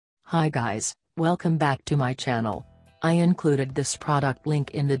Hi guys, welcome back to my channel. I included this product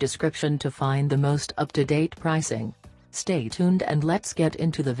link in the description to find the most up-to-date pricing. Stay tuned and let's get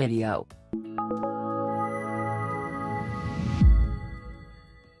into the video.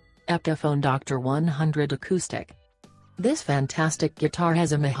 Epiphone DR-100 Acoustic. This fantastic guitar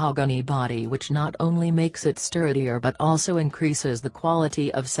has a mahogany body which not only makes it sturdier but also increases the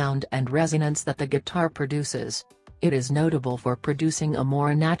quality of sound and resonance that the guitar produces. It is notable for producing a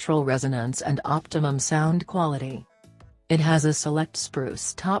more natural resonance and optimum sound quality. It has a select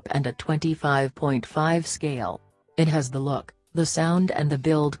spruce top and a 25.5 scale. It has the look, the sound and the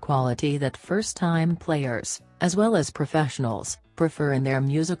build quality that first-time players, as well as professionals, prefer in their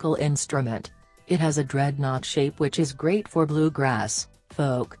musical instrument. It has a dreadnought shape which is great for bluegrass,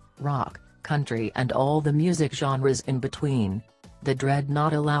 folk, rock, country and all the music genres in between. The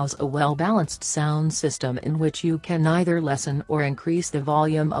dreadnought allows a well-balanced sound system in which you can either lessen or increase the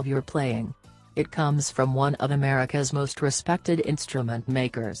volume of your playing. It comes from one of America's most respected instrument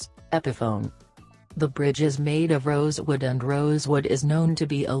makers, Epiphone. The bridge is made of rosewood, and rosewood is known to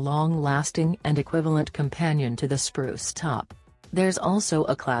be a long-lasting and equivalent companion to the spruce top. There's also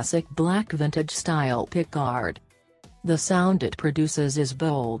a classic black vintage-style pickguard. The sound it produces is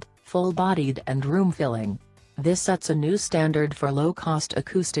bold, full-bodied and room-filling. This sets a new standard for low-cost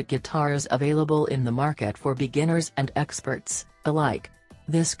acoustic guitars available in the market for beginners and experts alike.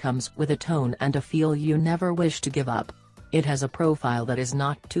 This comes with a tone and a feel you never wish to give up. It has a profile that is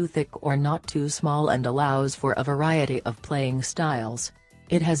not too thick or not too small and allows for a variety of playing styles.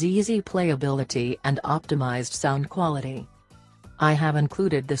 It has easy playability and optimized sound quality. I have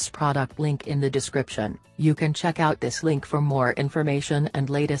included this product link in the description. You can check out this link for more information and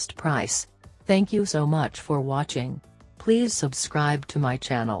latest price. Thank you so much for watching. Please subscribe to my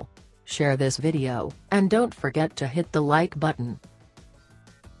channel, share this video, and don't forget to hit the like button.